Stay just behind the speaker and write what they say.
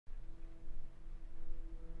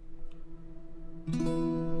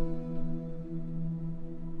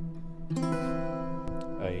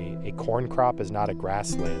a corn crop is not a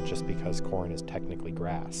grassland just because corn is technically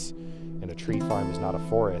grass. And a tree farm is not a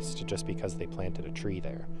forest just because they planted a tree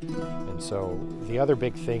there. And so the other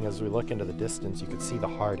big thing, as we look into the distance, you can see the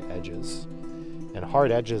hard edges. And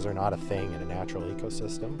hard edges are not a thing in a natural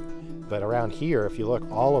ecosystem. But around here, if you look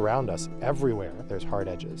all around us, everywhere there's hard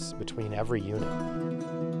edges between every unit.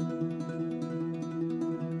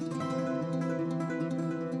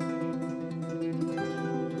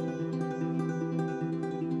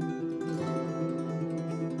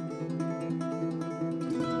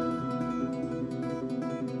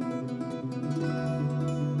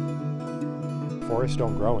 Forests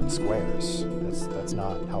don't grow in squares. That's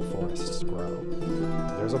not how forests grow.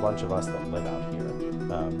 There's a bunch of us that live out here.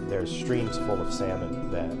 There's streams full of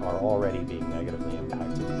salmon that are already being negatively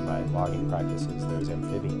impacted by logging practices. There's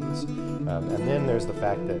amphibians. And then there's the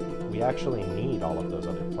fact that we actually need all of those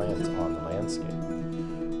other plants on the landscape.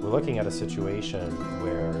 We're looking at a situation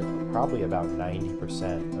where probably about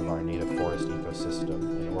 90% of our native forest ecosystem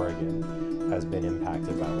in Oregon has been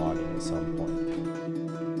impacted by logging at some point.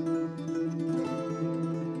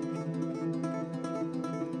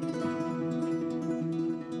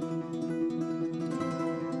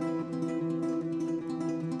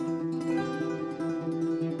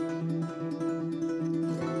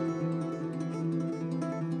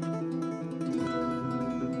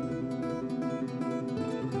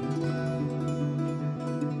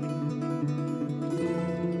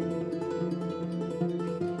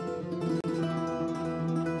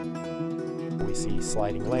 We see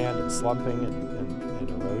sliding land and slumping and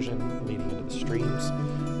erosion leading into the streams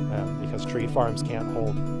because tree farms can't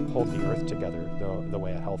hold the earth together the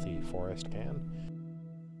way a healthy forest can.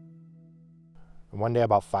 And one day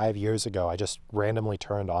about 5 years ago, I just randomly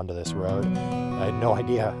turned onto this road. I had no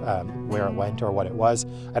idea where it went or what it was.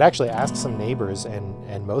 I'd actually asked some neighbors,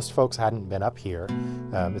 and most folks hadn't been up here.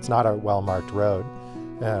 It's not a well-marked road.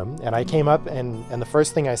 And I came up, and the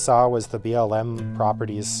first thing I saw was the BLM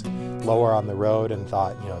properties lower on the road, and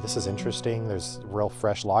thought, this is interesting. There's real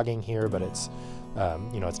fresh logging here, but it's,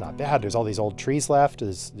 it's not bad. There's all these old trees left.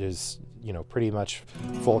 There's pretty much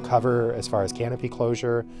full cover as far as canopy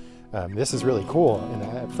closure. This is really cool. And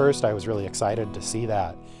at first I was really excited to see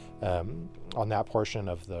that on that portion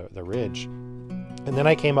of the ridge. And then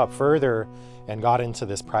I came up further and got into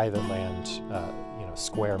this private land,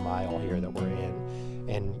 square mile here that we're in,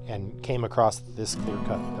 and came across this clear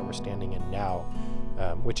cut that we're standing in now,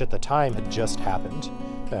 which at the time had just happened.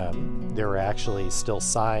 There were actually still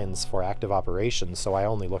signs for active operations, so I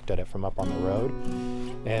only looked at it from up on the road.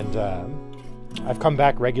 And I've come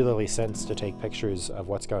back regularly since to take pictures of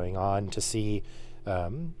what's going on, to see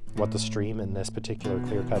what the stream in this particular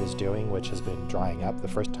clear cut is doing, which has been drying up. The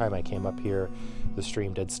first time I came up here, the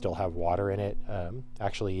stream did still have water in it,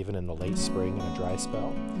 actually even in the late spring in a dry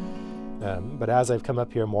spell. But as I've come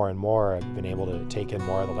up here more and more, I've been able to take in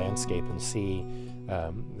more of the landscape and see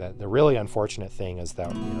that the really unfortunate thing is that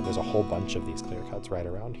there's a whole bunch of these clear cuts right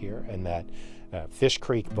around here, and that Fish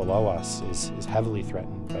Creek below us is heavily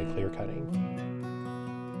threatened by clear cutting.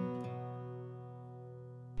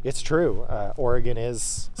 It's true, Oregon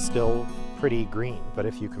is still pretty green, but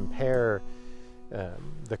if you compare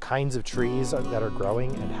the kinds of trees that are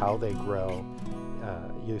growing and how they grow,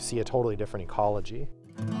 you see a totally different ecology.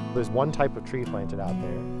 There's one type of tree planted out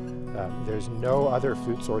there. There's no other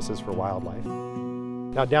food sources for wildlife.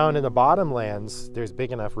 Now down in the bottomlands, there's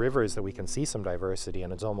big enough rivers that we can see some diversity,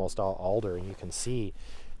 and it's almost all alder, and you can see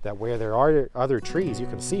that where there are other trees, you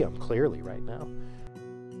can see them clearly right now.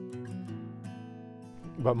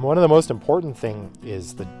 But one of the most important thing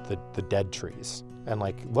is the dead trees. And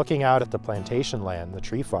like looking out at the plantation land, the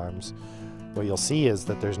tree farms, what you'll see is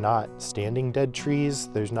that there's not standing dead trees,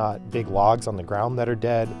 there's not big logs on the ground that are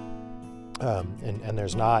dead, and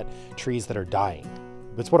there's not trees that are dying.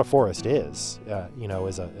 That's what a forest is,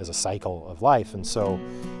 is a cycle of life. And so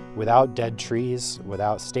without dead trees,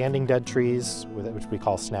 without standing dead trees, which we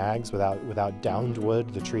call snags, without downed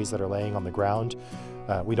wood, the trees that are laying on the ground,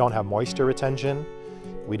 we don't have moisture retention,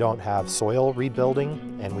 we don't have soil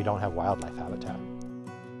rebuilding, and we don't have wildlife habitat.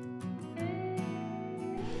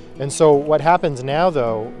 And so what happens now,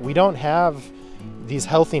 though, we don't have these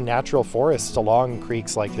healthy natural forests along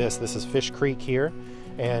creeks like this. This is Fish Creek here,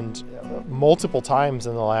 and multiple times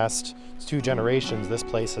in the last 2 generations, this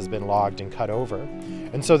place has been logged and cut over.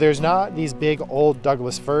 And so there's not these big old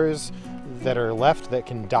Douglas firs that are left that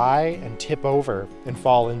can die and tip over and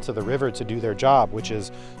fall into the river to do their job, which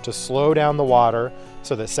is to slow down the water,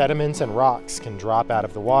 so that sediments and rocks can drop out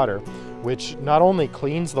of the water, which not only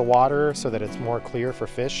cleans the water so that it's more clear for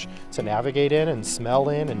fish to navigate in and smell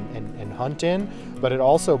in and hunt in, but it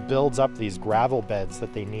also builds up these gravel beds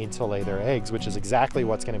that they need to lay their eggs, which is exactly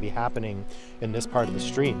what's going to be happening in this part of the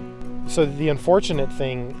stream. So the unfortunate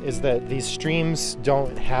thing is that these streams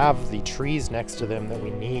don't have the trees next to them that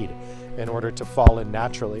we need in order to fall in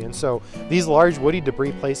naturally. And so these large woody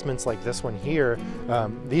debris placements like this one here,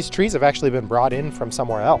 these trees have actually been brought in from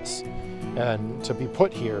somewhere else and to be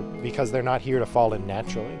put here because they're not here to fall in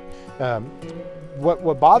naturally.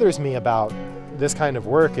 What bothers me about this kind of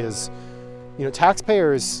work is,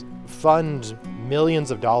 taxpayers fund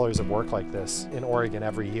millions of dollars of work like this in Oregon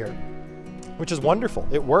every year, which is wonderful.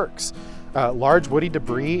 It works. Large woody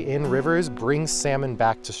debris in rivers brings salmon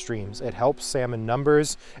back to streams. It helps salmon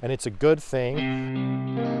numbers, and it's a good thing.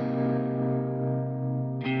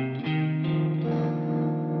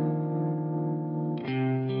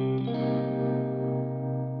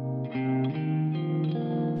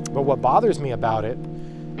 But what bothers me about it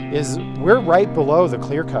is we're right below the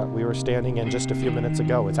clear cut we were standing in just a few minutes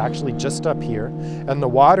ago. It's actually just up here, and the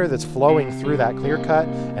water that's flowing through that clear cut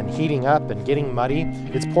and heating up and getting muddy,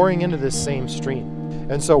 it's pouring into this same stream.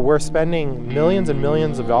 And so we're spending millions and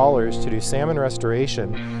millions of dollars to do salmon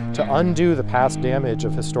restoration to undo the past damage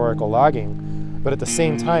of historical logging. But at the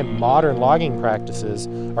same time, modern logging practices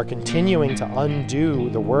are continuing to undo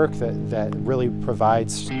the work that really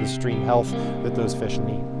provides the stream health that those fish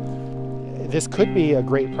need. This could be a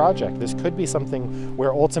great project. This could be something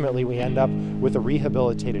where ultimately we end up with a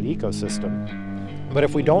rehabilitated ecosystem. But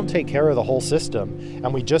if we don't take care of the whole system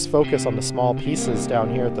and we just focus on the small pieces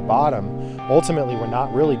down here at the bottom, ultimately we're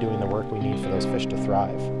not really doing the work we need for those fish to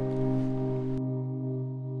thrive.